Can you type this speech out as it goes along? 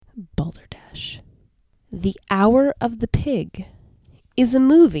The Hour of the Pig is a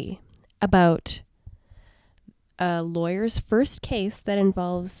movie about a lawyer's first case that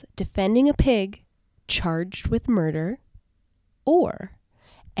involves defending a pig charged with murder, or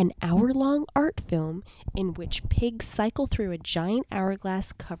an hour-long art film in which pigs cycle through a giant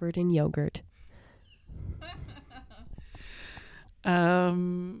hourglass covered in yogurt.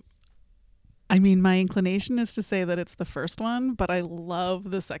 I mean, my inclination is to say that it's the first one, but I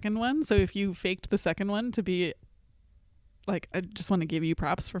love the second one. So if you faked the second one to be like, I just want to give you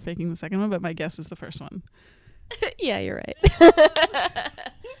props for faking the second one, but my guess is the first one. Yeah, you're right.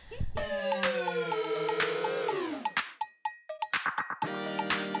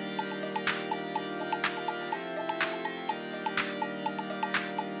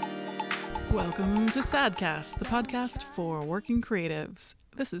 Welcome to Sadcast, the podcast for working creatives.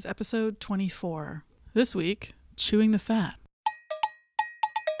 This is episode 24. This week, Chewing the Fat.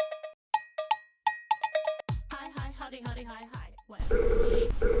 Hi, howdy, hi.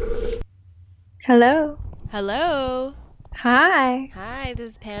 Hello. Hello. Hi. Hi,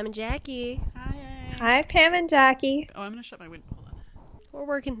 this is Pam and Jackie. Hi, Pam and Jackie. Oh, I'm going to shut my window. Hold on. We're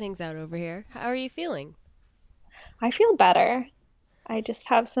working things out over here. How are you feeling? I feel better. I just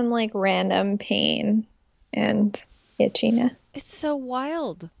have some random pain and itchiness. It's so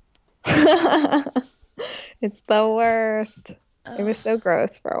wild. It's the worst. It was so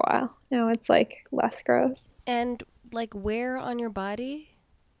gross for a while. Now it's less gross. And where on your body?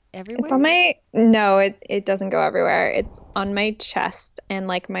 Everywhere? It's on my, no, it doesn't go everywhere. It's on my chest and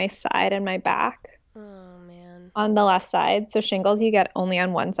my side and my back. Oh, man. On the left side. So shingles you get only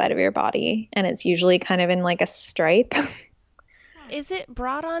on one side of your body, and it's usually kind of in a stripe. Is it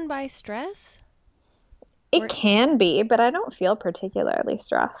brought on by stress? It can be, but I don't feel particularly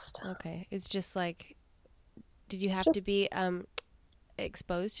stressed. Okay. It's just did you have to be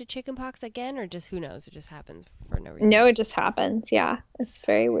exposed to chickenpox again, or just who knows? It just happens for no reason. No, it just happens. Yeah. It's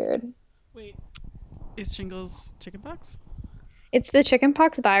very weird. Wait, is shingles chickenpox? It's the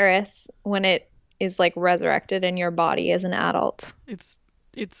chickenpox virus when it is resurrected in your body as an adult. It's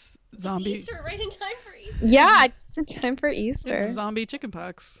zombie. It's Easter, right in time for Easter. Yeah, just in time for Easter. It's zombie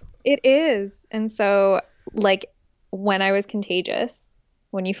chickenpox. It is. And so when I was contagious,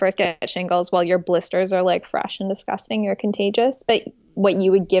 when you first get shingles, while your blisters are fresh and disgusting, you're contagious. But what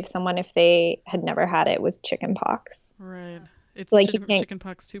you would give someone if they had never had it was chickenpox. Right. It's So,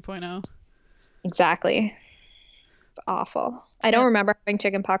 chickenpox 2.0. Exactly. It's awful. I don't remember having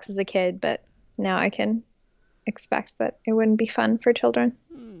chickenpox as a kid, but now I can expect that it wouldn't be fun for children.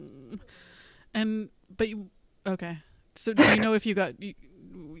 Okay. So do you know if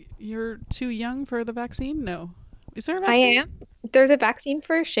you're too young for the vaccine? No. Is there a vaccine? I am. There's a vaccine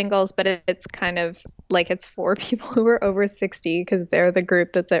for shingles, but it's kind of it's for people who are over 60 because they're the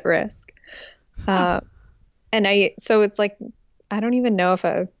group that's at risk. So it's I don't even know if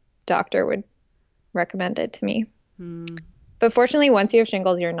a doctor would recommend it to me. But fortunately, once you have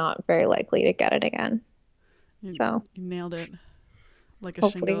shingles, you're not very likely to get it again. You nailed it. Like a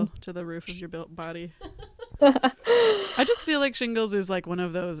Hopefully. shingle to the roof of your body. I just feel like shingles is one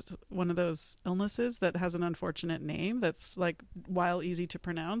of those illnesses that has an unfortunate name that's while easy to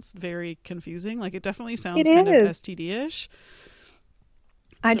pronounce, very confusing. It definitely sounds kind of STD-ish.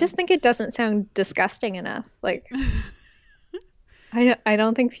 I just think it doesn't sound disgusting enough. I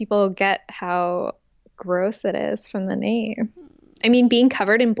don't think people get how gross it is from the name. I mean, being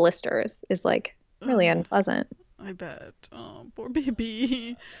covered in blisters is really unpleasant. I bet. Oh, poor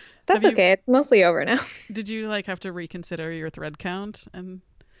baby. That's okay. It's mostly over now. Did you have to reconsider your thread count and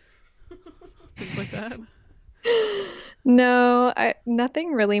things like that? No,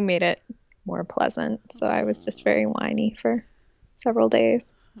 nothing really made it more pleasant. So I was just very whiny for several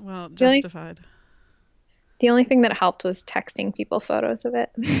days. Well, justified. The only thing that helped was texting people photos of it.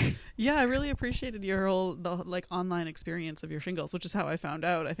 Yeah, I really appreciated your whole online experience of your shingles, which is how I found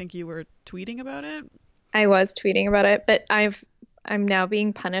out. I think you were tweeting about it. I was tweeting about it, but I'm now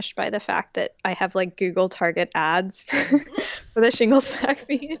being punished by the fact that I have Google Target ads for the shingles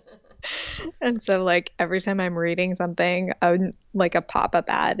vaccine. And so every time I'm reading something, a pop-up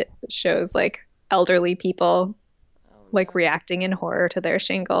ad shows elderly people reacting in horror to their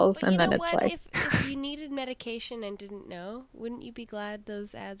shingles. But and then what? It's if you needed medication and didn't know, wouldn't you be glad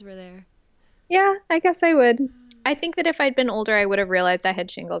those ads were there? Yeah, I guess I would. I think that if I'd been older, I would have realized I had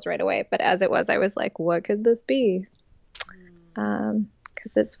shingles right away. But as it was, I was what could this be?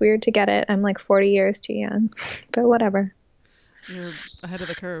 Because it's weird to get it. I'm 40 years too young, but whatever. You're ahead of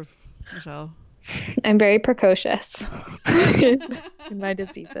the curve, Michelle. I'm very precocious in my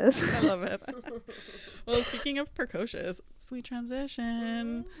diseases. I love it. Well, speaking of precocious, sweet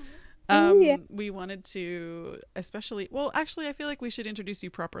transition. Yeah. We wanted to especially, well, actually, I feel like we should introduce you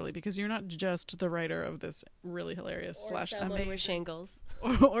properly because you're not just the writer of this really hilarious slash someone amazing, with shingles.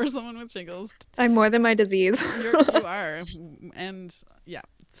 or someone with shingles. I'm more than my disease. You are, and yeah.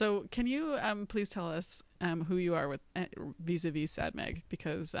 So, can you please tell us who you are with vis-a-vis Sad Meg,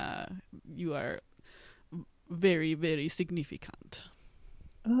 because you are very, very significant.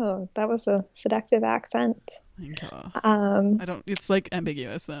 Oh, that was a seductive accent. Thank you. Um, I don't. It's like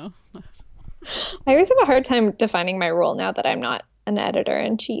ambiguous though. I always have a hard time defining my role now that I'm not an editor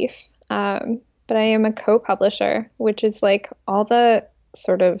in chief. But I am a co-publisher, which is like all the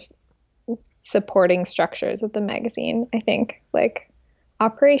sort of supporting structures of the magazine, I think, like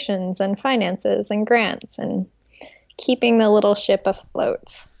operations and finances and grants and keeping the little ship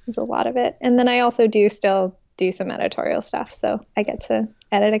afloat is a lot of it. And then I also do still do some editorial stuff, so I get to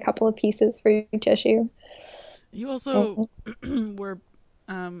edit a couple of pieces for each issue. You also were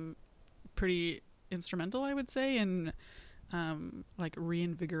pretty instrumental, I would say, in like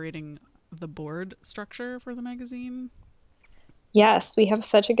reinvigorating the board structure for the magazine. Yes, we have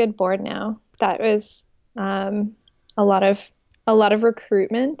such a good board now. That was a lot of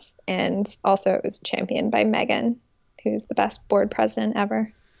recruitment, and also it was championed by Megan, who's the best board president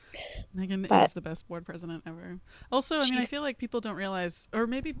ever. Megan But is the best board president ever. Also, I mean, I feel like people don't realize, or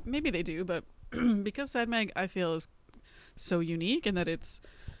maybe they do, but because Sad Mag, I feel, is so unique in that it's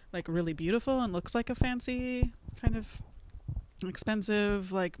like really beautiful and looks like a fancy kind of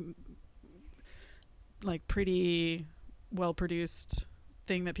expensive, like pretty well produced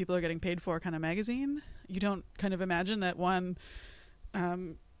thing that people are getting paid for kind of magazine. You don't kind of imagine that one.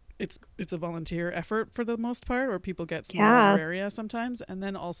 It's a volunteer effort for the most part, or people get small honoraria sometimes, and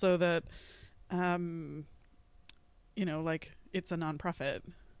then also that, like it's a nonprofit.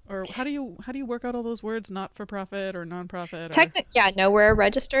 Or how do you work out all those words? Not for profit or nonprofit? we're a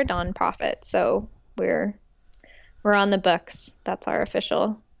registered nonprofit, so we're on the books. That's our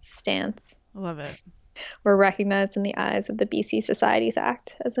official stance. I love it. We're recognized in the eyes of the BC Societies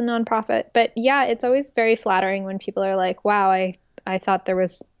Act as a nonprofit. But yeah, it's always very flattering when people are like, "Wow, I thought there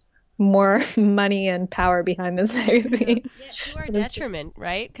was more money and power behind this magazine." Yeah, to our detriment,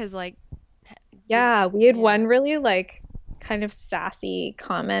 right? Because Yeah, we had one really like kind of sassy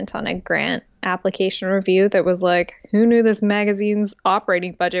comment on a grant application review that was like, "Who knew this magazine's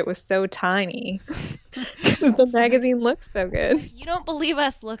operating budget was so tiny?" The magazine looks so good. you don't believe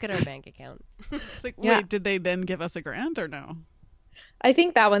us? Look at our bank account. It's like, Yeah. wait, did they then give us a grant or no? I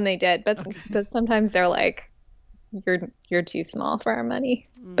think that one they did, but Okay. but sometimes they're like, "You're too small for our money,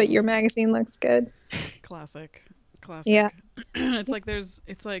 but your magazine looks good." Classic. Yeah. It's like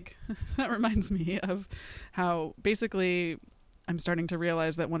that reminds me of how basically I'm starting to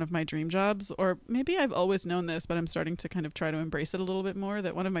realize that one of my dream jobs, or maybe I've always known this, but I'm starting to kind of try to embrace it a little bit more,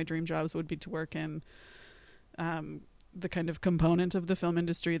 that one of my dream jobs would be to work in the kind of component of the film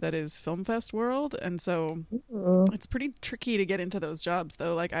industry that is Film Fest world. And so Ooh. it's pretty tricky to get into those jobs,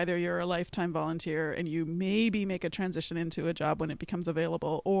 though. Like, either you're a lifetime volunteer and you maybe make a transition into a job when it becomes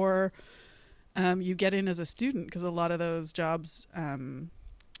available, or you get in as a student, because a lot of those jobs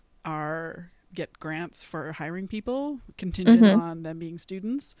get grants for hiring people contingent on them being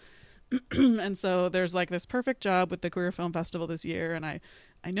students. And so there's like this perfect job with the Queer Film Festival this year, and I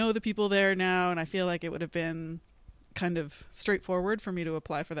know the people there now, and I feel like it would have been kind of straightforward for me to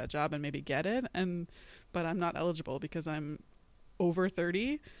apply for that job and maybe get it, but I'm not eligible because I'm over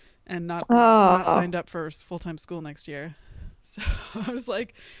 30 and not signed up for full-time school next year. So I was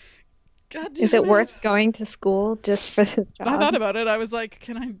like, God damn Is it worth going to school just for this job? I thought about it. I was like,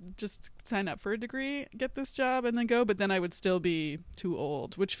 can I just sign up for a degree, get this job, and then go? But then I would still be too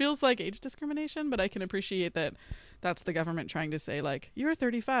old, which feels like age discrimination. But I can appreciate that that's the government trying to say, like, you're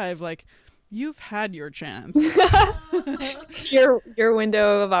 35, like, you've had your chance. Your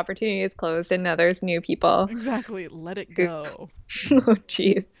window of opportunity is closed, and now there's new people. Exactly. Let it go. Oh,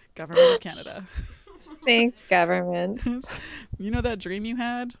 jeez. Government of Canada. Thanks, government. You know that dream you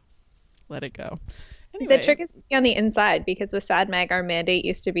had? Let it go. Anyway. The trick is to be on the inside, because with Sad Mag, our mandate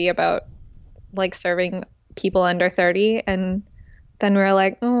used to be about like serving people under 30, and then we were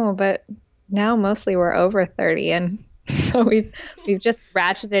like, oh, but now mostly we're over 30, and so we've just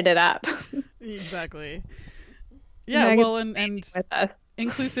ratcheted it up. Exactly. Yeah, well, and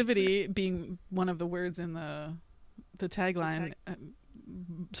inclusivity being one of the words in the tagline,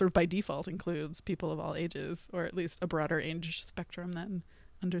 sort of by default includes people of all ages, or at least a broader age spectrum than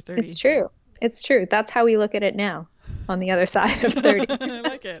under 30. It's true. That's how we look at it now, on the other side of 30. I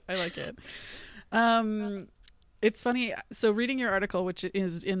like it. it's funny. So reading your article, which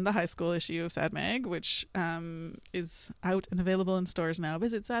is in the high school issue of Sad Mag, which is out and available in stores now.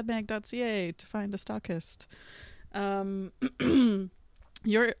 Visit sadmag.ca to find a stockist. Um,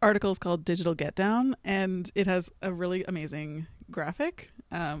 your article is called Digital Get Down, and it has a really amazing graphic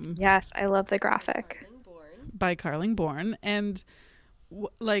Yes, I love the graphic. by Carling Bourne, and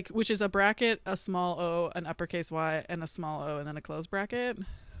like, which is a bracket, a small o, an uppercase Y, and a small o, and then a closed bracket,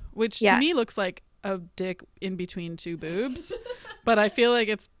 which to Yeah. me looks like a dick in between two boobs. But I feel like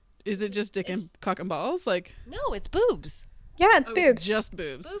is it just dick and cock and balls? Like, No, it's boobs. Yeah, it's oh, boobs. it's just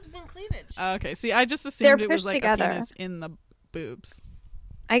boobs. Boobs and cleavage. Okay, see, I just They're assumed it was pushed like together. a penis in the boobs.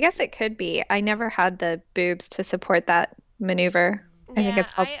 I guess it could be. I never had the boobs to support that maneuver. I think Yeah,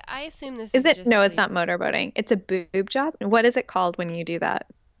 it's called. I assume this Is it? just No, it's cleavage. not motorboating. It's a boob job. What is it called when you do that?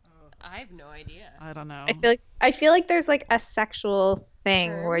 I have no idea. I don't know. I feel like there's like a sexual thing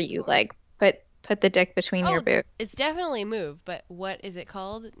Term where you for it? like put the dick between your boobs. It's definitely a move, but what is it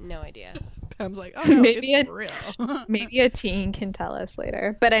called? No idea. Pam's like, oh no, Maybe it's it- real. Maybe a teen can tell us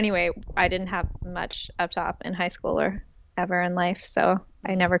later. But anyway, I didn't have much up top in high school or ever in life, so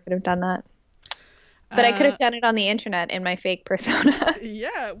I never could have done that. But I could have done it on the internet in my fake persona.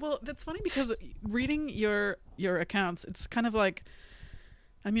 Yeah, well, that's funny because reading your accounts, it's kind of like,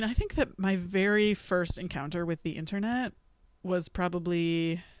 I mean, I think that my very first encounter with the internet was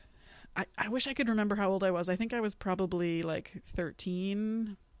probably, I wish I could remember how old I was. I think I was probably like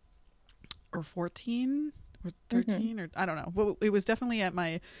 13 or 14 or 13 or I don't know. Well, it was definitely at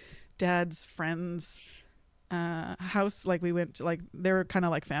my dad's friend's house. Like we went to, like, they were kind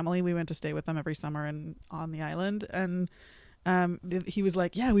of like family. We went to stay with them every summer and on the island, and he was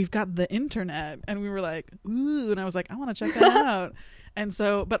like, yeah, we've got the internet, and we were like, ooh, and I was like, I want to check that out. And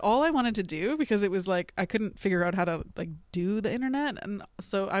so, but all I wanted to do, because it was like I couldn't figure out how to like do the internet, and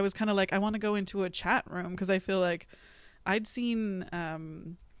so I was kind of like, I want to go into a chat room, because I feel like I'd seen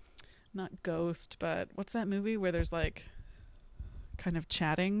not Ghost, but what's that movie where there's like kind of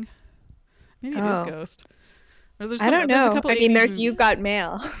chatting? Maybe it is Oh. Ghost. Or there's I don't there's a know. couple I mean, 80s there's movies. You've Got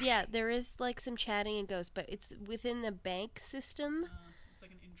Mail. Yeah, there is like some chatting and ghosts, but it's within the bank system. It's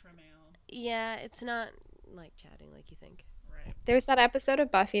like an intramail, Yeah, it's not like chatting like you think. right? There's that episode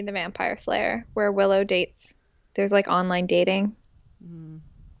of Buffy the Vampire Slayer where Willow dates. There's like online dating.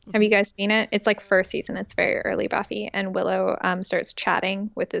 Have you guys seen it? It's like first season. It's very early Buffy, and Willow starts chatting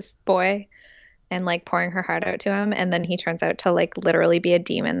with this boy and like pouring her heart out to him, and then he turns out to like literally be a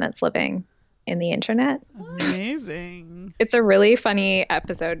demon that's living in the internet. Amazing. It's a really funny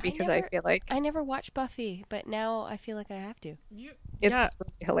episode because I never- feel like I never watched Buffy, but now I feel like I have to. You, it's yeah,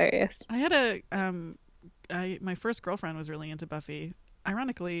 really hilarious. I had a my first girlfriend was really into Buffy.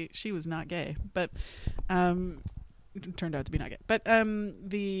 Ironically, she was not gay, but it turned out to be not gay. But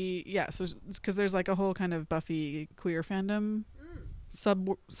so because there's like a whole kind of Buffy queer fandom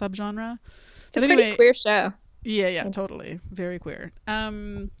subgenre. It's a But pretty anyway, queer show. yeah, totally, very queer.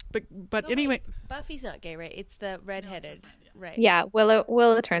 But But anyway, wait, Buffy's not gay, right? It's the redheaded, right? Yeah,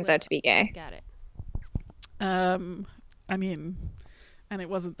 Willow turns out to be gay. Got it. I mean, and it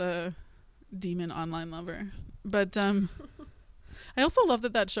wasn't the demon online lover, but I also love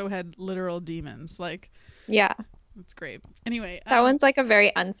that show had literal demons. Like, Yeah. it's great. Anyway, That one's like a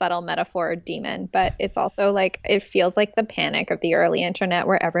very unsubtle metaphor of demon, but it's also like it feels like the panic of the early internet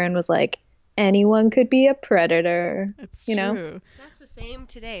where everyone was like, anyone could be a predator. it's you know? true. That's the same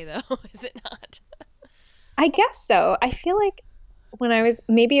today, though, is it not? I guess so. I feel like when I was,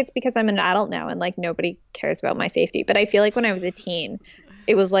 maybe it's because I'm an adult now and like nobody cares about my safety, but I feel like when I was a teen,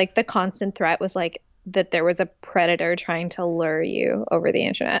 it was like the constant threat was like that there was a predator trying to lure you over the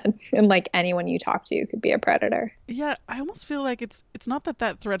internet, and like anyone you talk to could be a predator. Yeah, I almost feel like it's not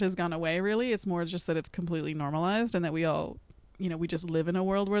that threat has gone away. Really, it's more just that it's completely normalized, and that we all, we just live in a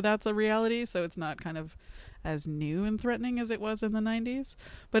world where that's a reality. So it's not kind of as new and threatening as it was in the 90s.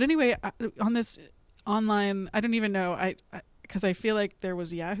 But anyway, on this online, I don't even know. Because I feel like there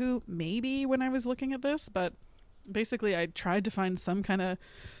was Yahoo maybe when I was looking at this, but basically I tried to find some kind of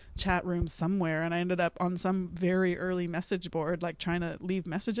chat room somewhere, and I ended up on some very early message board, like trying to leave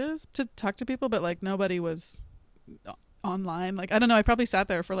messages to talk to people, but like nobody was online. Like, I don't know, I probably sat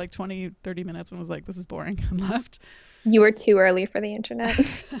there for like 20-30 minutes and was like, this is boring, and left. You were too early for the internet.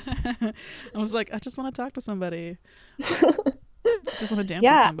 I was like, I just want to talk to somebody. Just want to dance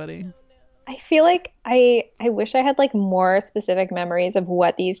Yeah. with somebody. I feel like I wish I had like more specific memories of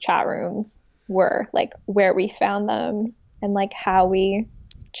what these chat rooms were, like where we found them and like how we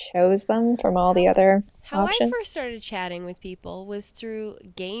chose them from all the other How I options. first started chatting with people was through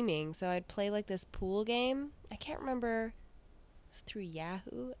gaming. So I'd play like this pool game. I can't remember was through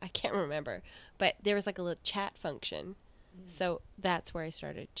Yahoo. I can't remember, but there was like a little chat function. So that's where I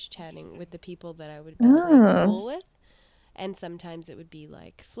started chatting with the people that I would be playing pool with. And sometimes it would be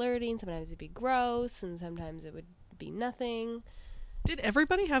like flirting, sometimes it'd be gross, and sometimes it would be nothing. Did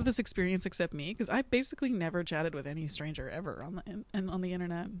everybody have this experience except me? Because I basically never chatted with any stranger ever on the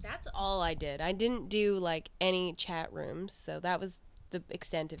internet. That's all I did. I didn't do like any chat rooms, so that was the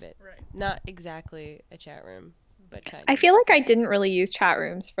extent of it. Right. Not exactly a chat room, but kind I of. feel like I didn't really use chat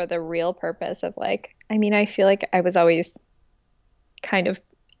rooms for the real purpose of like, I mean, I feel like I was always kind of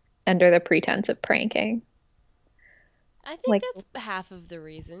under the pretense of pranking. I think Like- that's half of the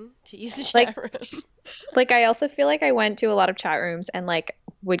reason to use a Like- chat room. Like, I also feel like I went to a lot of chat rooms and like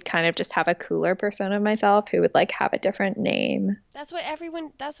would kind of just have a cooler persona of myself who would like have a different name. That's what I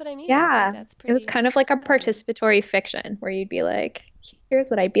mean. Yeah, That's it was kind of like a participatory fiction where you'd be like, here's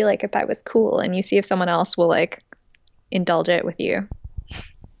what I'd be like if I was cool. And you see if someone else will like indulge it with you.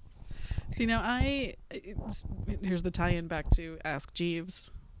 See, now here's the tie-in back to Ask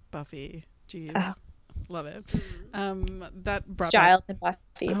Jeeves, Buffy, Jeeves. Oh. Love it. That It's brought Giles and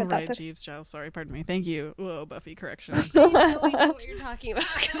Buffy, back... Oh, but right, that's okay. Jeeves, Giles. Sorry, pardon me. Thank you. Whoa, Buffy, correction. I have no idea what you're talking about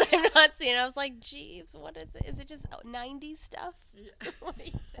because I'm not seeing it. I was like, Jeeves, what is it? Is it just 90s stuff? What are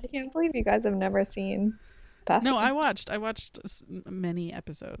you I saying? can't believe you guys have never seen Buffy. No, I watched many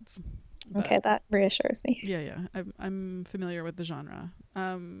episodes. But Okay, that reassures me. yeah. I'm familiar with the genre.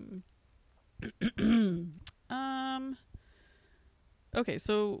 Okay,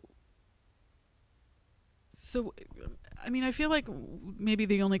 so I mean, I feel like maybe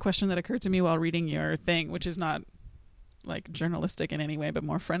the only question that occurred to me while reading your thing, which is not like journalistic in any way, but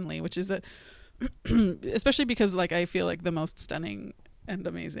more friendly, which is that, especially because like I feel like the most stunning and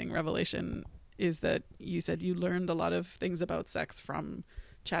amazing revelation is that you said you learned a lot of things about sex from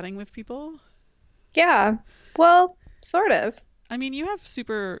chatting with people. Yeah, well, sort of. I mean, you have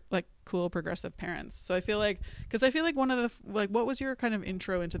super like cool progressive parents, so I feel like one of the like, what was your kind of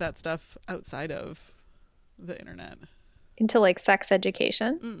intro into that stuff outside of the internet? Into like sex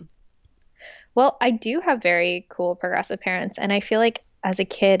education. Mm. Well, I do have very cool progressive parents, and I feel like as a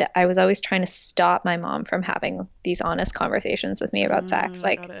kid, I was always trying to stop my mom from having these honest conversations with me about sex.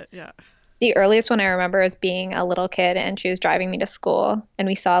 Like, Got it. Yeah. the earliest one I remember is being a little kid, and she was driving me to school, and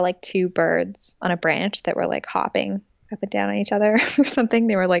we saw like two birds on a branch that were like hopping up and down on each other or something.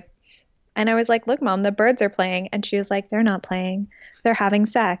 They were like, and I was like, look, Mom, the birds are playing. And she was like, they're not playing. They're having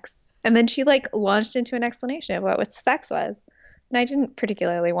sex. And then she like launched into an explanation of what sex was. And I didn't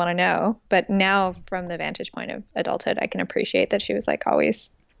particularly want to know. But now, from the vantage point of adulthood, I can appreciate that she was like always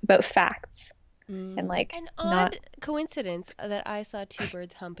about facts and like An not. odd coincidence that I saw two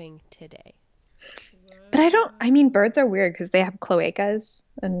birds humping today. But I mean, birds are weird because they have cloacas.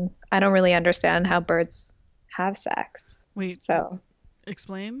 And I don't really understand how birds have sex. Wait, So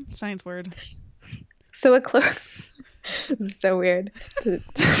explain science word. So a this is so weird to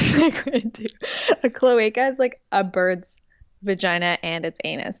segue into. A cloaca is like a bird's vagina and its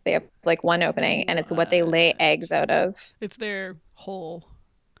anus. They have like one opening, and it's what they lay eggs out of. It's their hole.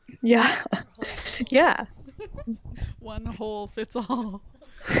 Yeah, yeah, One hole fits all.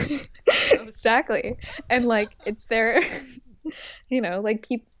 exactly. And like it's their, like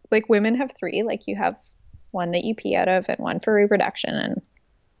like women have three. Like you have one that you pee out of, and one for reproduction, and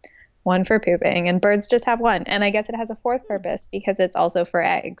one for pooping, and birds just have one. And I guess it has a fourth purpose because it's also for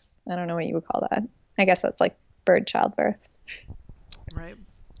eggs. I don't know what you would call that. I guess that's like bird childbirth. Right.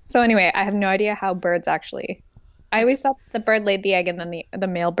 So anyway, I have no idea how birds actually. I always thought the bird laid the egg and then the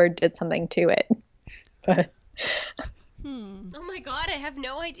male bird did something to it. But Oh my god, I have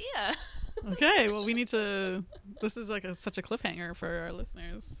no idea. Okay, well, we need to. This is like such a cliffhanger for our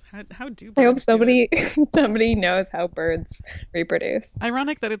listeners. How do I hope birds do it? somebody knows how birds reproduce.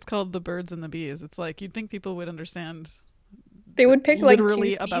 Ironic that it's called The Birds and the Bees. It's like you'd think people would understand They would pick like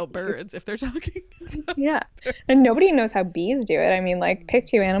literally two about species. birds if they're talking. Yeah, and nobody knows how bees do it. I mean, like pick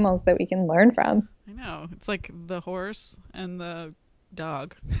two animals that we can learn from. I know. It's like the horse and the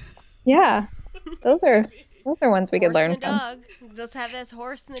dog. Yeah, those are ones we could Horse learn and the from. dog. Let's have this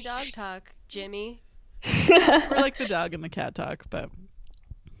horse and the dog talk, Jimmy. Or like the dog and the cat talk, but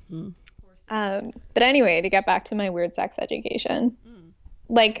But anyway, to get back to my weird sex education,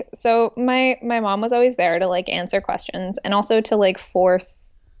 like, so my mom was always there to like answer questions and also to like force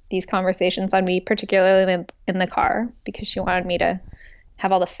these conversations on me, particularly in the car, because she wanted me to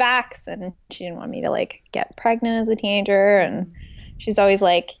have all the facts and she didn't want me to like get pregnant as a teenager. And she's always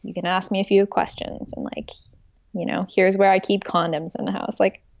like, you can ask me a few questions and like, here's where I keep condoms in the house.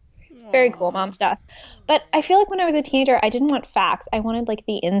 Like, very cool mom stuff. But I feel like when I was a teenager, I didn't want facts. I wanted like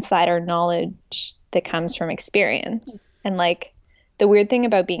the insider knowledge that comes from experience. And like, the weird thing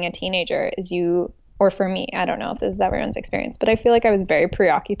about being a teenager is or for me, I don't know if this is everyone's experience, but I feel like I was very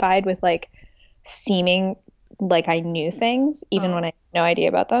preoccupied with like seeming like I knew things, even when I had no idea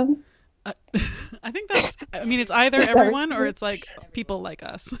about them. I think I mean, it's either Is that everyone or true? it's like people like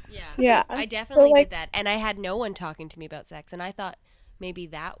us. Yeah. Yeah. I So definitely like, did that. And I had no one talking to me about sex. And I thought maybe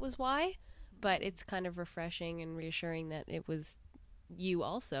that was why. But it's kind of refreshing and reassuring that it was you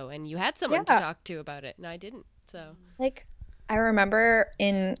also. And you had someone to yeah, talk to about it. And I didn't. So, like I remember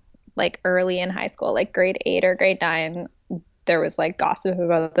in like early in high school, like grade 8 or grade 9, there was like gossip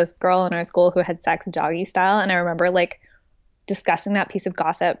about this girl in our school who had sex doggy style. And I remember like discussing that piece of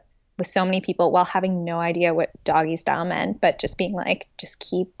gossip with so many people while having no idea what doggy style meant, but just being like, just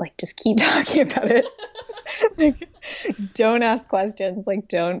keep talking about it. Like, don't ask questions, like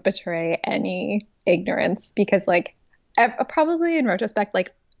don't betray any ignorance, because like probably in retrospect,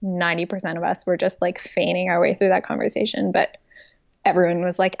 like 90% of us were just like feigning our way through that conversation, but everyone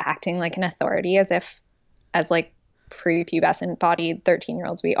was like acting like an authority as like prepubescent bodied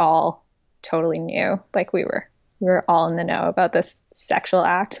 13-year-olds, we all totally knew, like we were all in the know about this sexual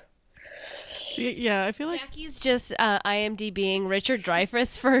act. See, yeah, I feel like Jackie's just IMDbing Richard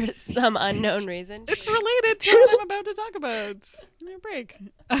Dreyfuss for some unknown reason. it's related to what I'm about to talk about. Give me a break.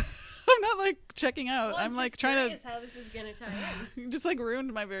 I'm not like checking out. I'm like trying to. how this is going to tie in. You just like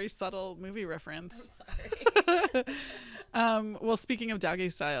ruined my very subtle movie reference. Sorry. Well, speaking of doggy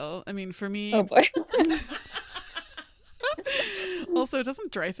style, I mean, for me, Oh boy. also,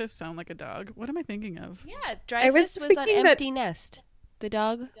 doesn't Dreyfus sound like a dog? What am I thinking of? Yeah, I was Dreyfuss was on thinking that- Empty Nest. The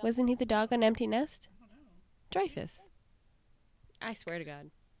dog, wasn't he the dog on Empty Nest? Dreyfus. I swear to God.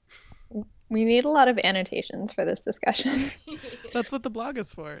 We need a lot of annotations for this discussion. That's what the blog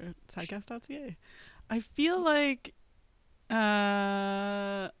is for. Sidecast.ca. I feel like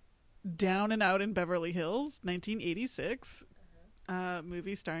Down and Out in Beverly Hills, 1986,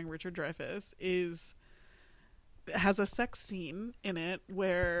 movie starring Richard Dreyfuss, has a sex scene in it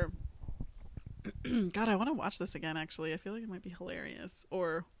where God, I want to watch this again, actually. I feel like it might be hilarious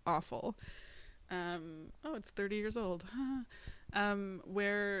or awful. Oh, it's 30 years old.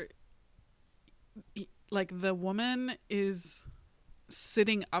 Where like the woman is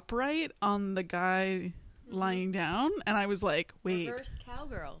sitting upright on the guy lying down, and I was like, wait. Reverse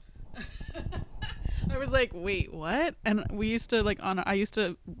cowgirl. I was like, wait, what? And we used to like I used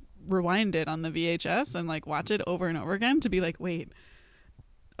to rewind it on the VHS and like watch it over and over again to be like, wait.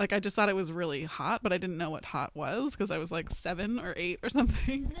 Like I just thought it was really hot, but I didn't know what hot was because I was like 7 or 8 or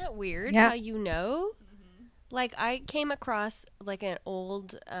something. Isn't that weird Yeah. how you know? Like I came across like an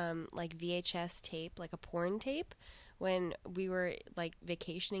old like VHS tape, like a porn tape, when we were like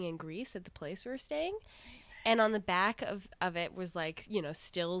vacationing in Greece at the place we were staying. And on the back of it was like, you know,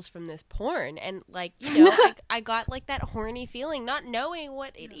 stills from this porn. And like, you know, I got like that horny feeling not knowing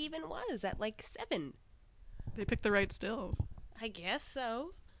what it even was at like 7. They picked the right stills. I guess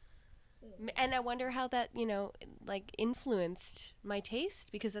so. And I wonder how that, you know, like influenced my taste,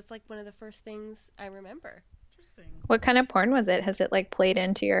 because that's like one of the first things I remember. Interesting. What kind of porn was it? Has it like played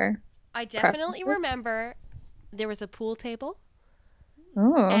into your I definitely preferences? remember there was a pool table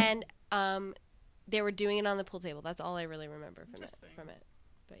Oh, and they were doing it on the pool table. That's all I really remember from Interesting. it.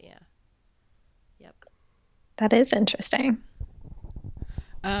 But yeah. Yep. that is interesting.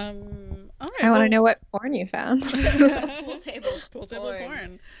 All right. I want to well- know what porn you found. Pool table. Pool table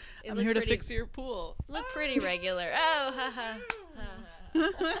porn. It I'm looked here to pretty- fix your pool. Look pretty regular. Oh, haha.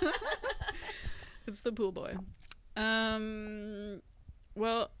 It's the pool boy.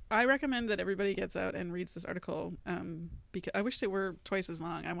 Well, I recommend that everybody gets out and reads this article because I wish it were twice as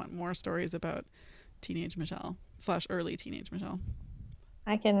long. I want more stories about teenage Michelle / early teenage Michelle.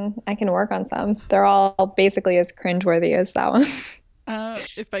 I can work on some. They're all basically as cringeworthy as that one.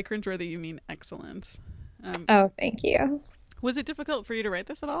 If by cringeworthy you mean excellent. Oh, thank you. Was it difficult for you to write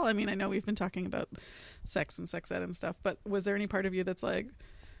this at all? I mean, I know we've been talking about sex and sex ed and stuff, but was there any part of you that's like,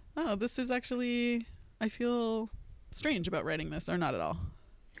 oh, this is actually, I feel strange about writing this, or not at all?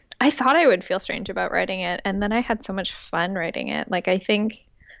 I thought I would feel strange about writing it, and then I had so much fun writing it. Like I think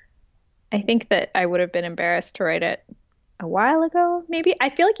that I would have been embarrassed to write it a while ago, maybe. I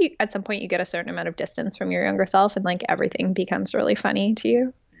feel like you at some point you get a certain amount of distance from your younger self, and like everything becomes really funny to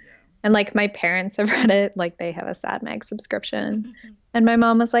you. And like my parents have read it, like they have a Sad Mag subscription, and my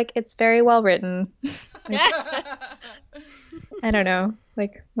mom was like, "It's very well written." I don't know.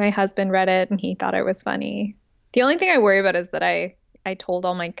 Like my husband read it and he thought it was funny. The only thing I worry about is that I told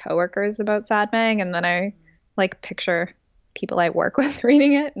all my coworkers about Sad Mag, and then I like picture people I work with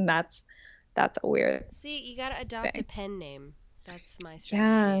reading it, and that's a weird. See, you gotta adopt a Thing. pen name. That's my Yeah.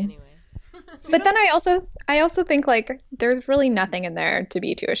 strategy anyway. See, But then that's- I also think like there's really nothing in there to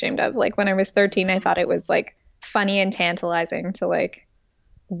be too ashamed of. Like when I was 13, I thought it was like funny and tantalizing to like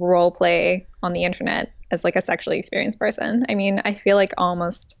role play on the internet as like a sexually experienced person. I mean, I feel like a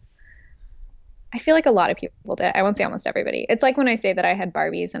lot of people did. I won't say almost everybody. It's like when I say that I had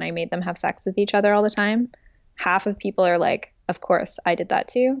Barbies and I made them have sex with each other all the time. Half of people are like, of course, I did that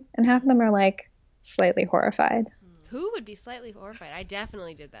too. And half of them are like slightly horrified. Who would be slightly horrified? I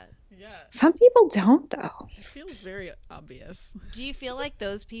definitely did that. yeah, Some people don't, though. it feels very obvious. Do you feel like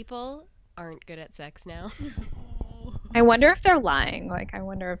those people aren't good at sex now? I wonder if they're lying. Like, I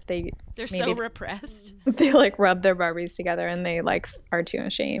wonder if They're maybe so repressed. they like rub their Barbies together and they like are too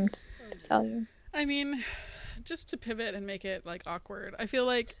ashamed to tell you. I mean, just to pivot and make it like awkward, I feel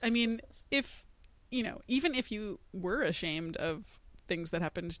like, I mean, if, you know, even if you were ashamed of things that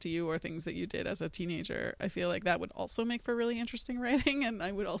happened to you or things that you did as a teenager, I feel like that would also make for really interesting writing, and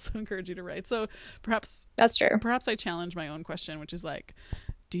I would also encourage you to write. So perhaps That's true. I challenge my own question, which is like,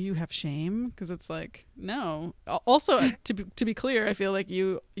 do you have shame? Because it's like, no. Also, to be clear, I feel like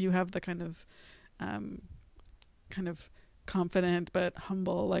you have the kind of confident but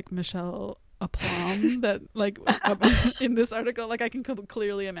humble like Michelle aplomb that like in this article, like I can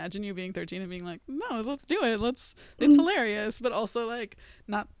clearly imagine you being 13 and being like, no, let's do it, it's hilarious, but also like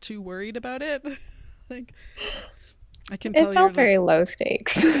not too worried about it. Like I can tell It you're felt very low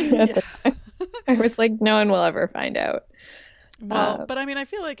stakes at the time. I was like, no one will ever find out. well, but I mean, I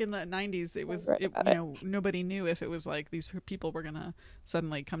feel like in the 90s Right you about it. know, nobody knew if it was like these people were gonna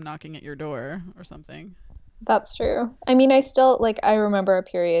suddenly come knocking at your door or something. That's true. I mean, I still like I remember a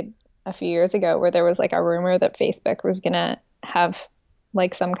period a few years ago where there was like a rumor that Facebook was gonna have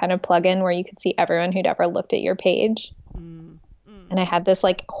like some kind of plugin where you could see everyone who'd ever looked at your page. And I had this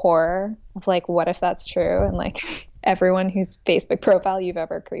like horror of like, what if that's true? And like everyone whose Facebook profile you've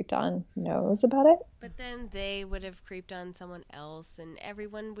ever creeped on knows about it. But then they would have creeped on someone else, and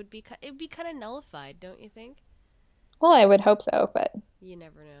everyone would be. It'd be kind of nullified, don't you think? Well, I would hope so, but You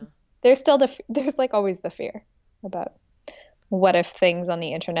never know. there's still there's like always the fear about what if things on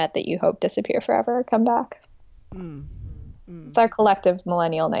the internet that you hope disappear forever come back. It's our collective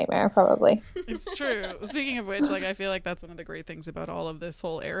millennial nightmare, probably. It's true. Speaking of which, like I feel like that's one of the great things about all of this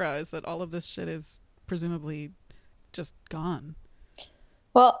whole era is that all of this shit is presumably just gone.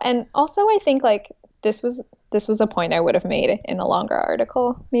 Well, and also I think like this was a point I would have made in a longer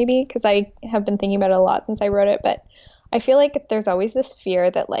article, maybe, because I have been thinking about it a lot since I wrote it, but I feel like there's always this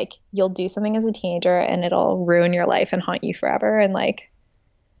fear that like you'll do something as a teenager and it'll ruin your life and haunt you forever. And like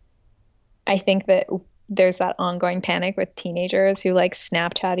I think that there's that ongoing panic with teenagers who like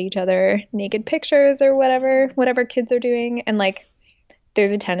Snapchat each other naked pictures or whatever kids are doing. And like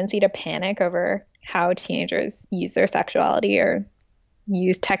there's a tendency to panic over how teenagers use their sexuality or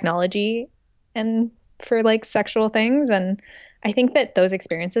use technology and for like sexual things. And I think that those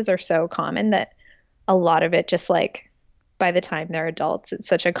experiences are so common that a lot of it just like by the time they're adults, it's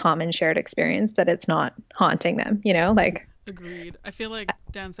such a common shared experience that it's not haunting them, you know, like. Agreed. I feel like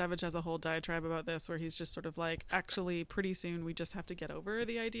Dan Savage has a whole diatribe about this where he's just sort of like, actually, pretty soon we just have to get over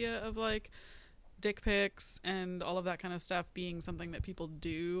the idea of like dick pics and all of that kind of stuff being something that people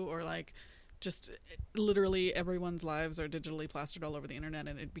do, or like just literally everyone's lives are digitally plastered all over the internet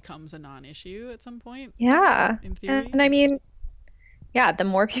and it becomes a non-issue at some point. Yeah. In theory. And I mean, yeah, the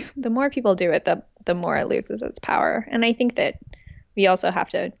more people do it, the more it loses its power. And I think that we also have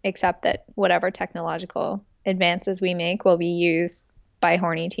to accept that whatever technological advances we make will be used by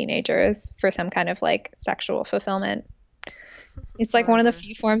horny teenagers for some kind of like sexual fulfillment. It's like one of the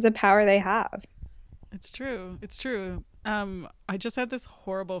few forms of power they have. It's true. It's true. I just had this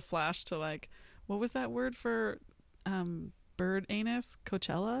horrible flash to like, what was that word for bird anus?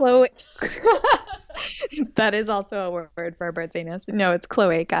 Coachella? Chloe. That is also a word for a bird's anus. No, it's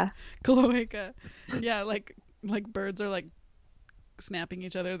cloaca. Cloaca. Yeah, like birds are like snapping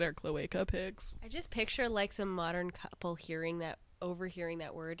each other their cloaca pics. I just picture like some modern couple overhearing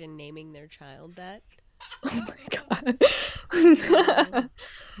that word and naming their child that. Oh my God.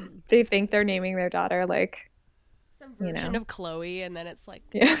 They think they're naming their daughter like Some version of Chloe, and then it's like,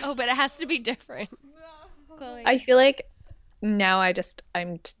 yeah. oh, but it has to be different. Chloe. I feel like now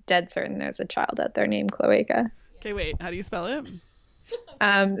I'm dead certain there's a child out there named Cloaca. Okay, wait. How do you spell it?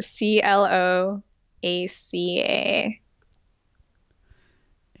 CLOACA.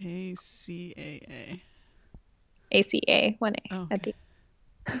 ACAA. ACA, one A Oh, at the.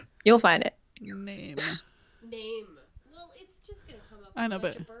 You'll find it. Name. Name. Well, it's just gonna come up. I know, with a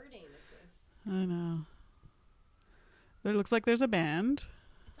bunch but- of bird anuses. I know. There looks like there's a band.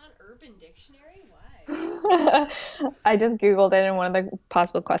 It's on Urban Dictionary. Why? I just Googled it, and one of the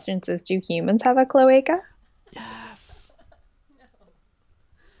possible questions is, do humans have a cloaca? Yes.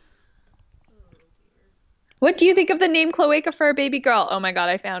 What do you think of the name cloaca for a baby girl? Oh my God,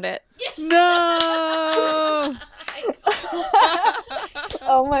 I found it. No.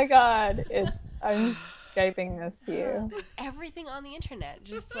 Oh my God. I'm Skyping this to you. Everything on the internet,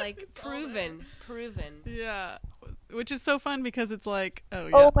 just like proven. Yeah. Which is so fun because it's like, oh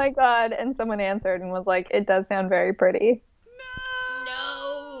yeah. Oh my God. And someone answered and was like, it does sound very pretty.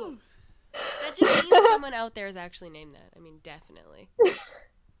 No. That just means someone out there is actually named that. I mean, definitely.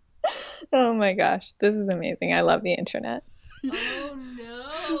 Oh my gosh. This is amazing. I love the internet. Oh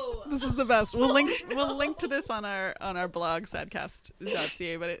no. This is the best. We'll link to this on our blog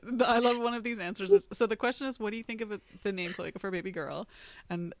sadcast.ca. But I love one of these answers. So the question is, what do you think of the name Cloaca for baby girl?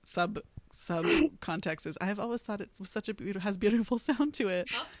 And sub context is, I have always thought it was such a has beautiful sound to it.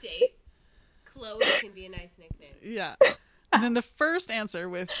 Update. Chloe can be a nice nickname. Yeah. And then the first answer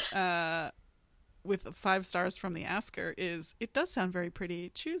with 5 stars from the asker is, it does sound very pretty.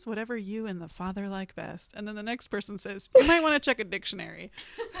 Choose whatever you and the father like best. And then the next person says, you might want to check a dictionary.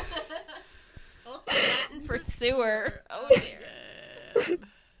 Also Latin for sewer. Oh dear.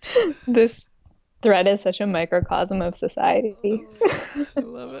 This thread is such a microcosm of society. I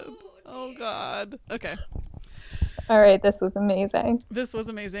love it. Oh God. Okay. All right, this was amazing. This was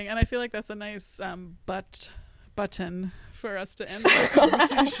amazing. And I feel like that's a nice button for us to end our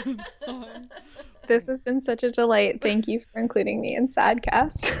conversation on. This has been such a delight. Thank you for including me in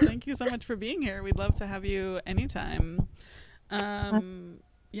Sadcast. Thank you so much for being here. We'd love to have you anytime.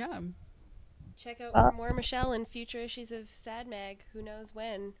 Yeah. Check out for more Michelle in future issues of Sad Mag. Who knows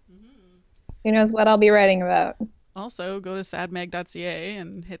when? Who knows what I'll be writing about? Also, go to sadmag.ca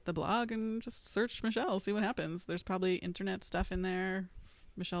and hit the blog and just search Michelle. See what happens. There's probably internet stuff in there.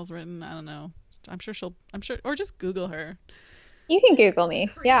 Michelle's written. I don't know. I'm sure, or just Google her. You can Google me.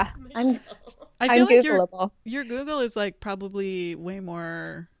 Yeah, I'm Googleable. Your Google is like probably way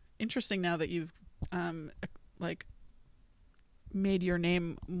more interesting now that you've like made your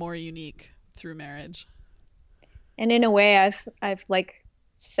name more unique through marriage. And in a way, I've like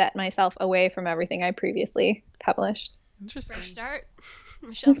set myself away from everything I previously published. Interesting. Fresh start.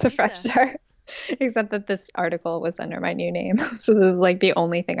 Michelle It's a fresh start. Except that this article was under my new name. So this is like the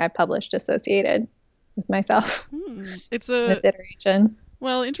only thing I published associated with myself. It's this iteration.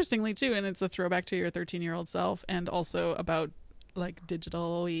 Well, interestingly too, and it's a throwback to your 13-year-old self, and also about like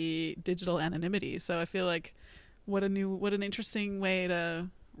digital anonymity. So I feel like what an interesting way to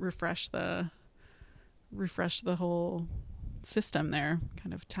refresh the whole system there.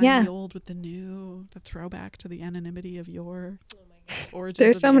 Kind of tying the old with the new, the throwback to the anonymity of your origins.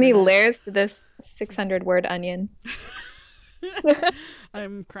 There's of so the many internet. layers to this 600-word onion.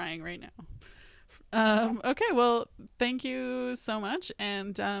 I'm crying right now. Okay, well, thank you so much,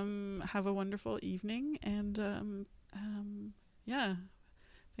 and have a wonderful evening, and yeah,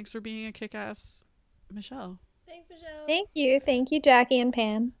 thanks for being a kick-ass Michelle. Thanks, Michelle. Thank you, Jackie and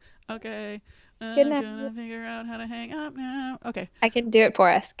Pam. Okay, Good night. I'm gonna figure out how to hang up now. Okay. I can do it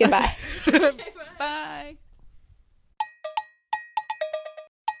for us. Goodbye. Bye.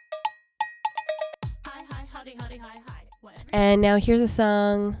 Hi, howdy, hi. Whatever. And now here's a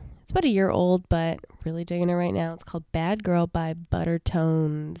song. It's about a year old, but really digging it right now. It's called Bad Girl by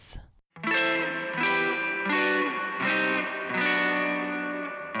Buttertones.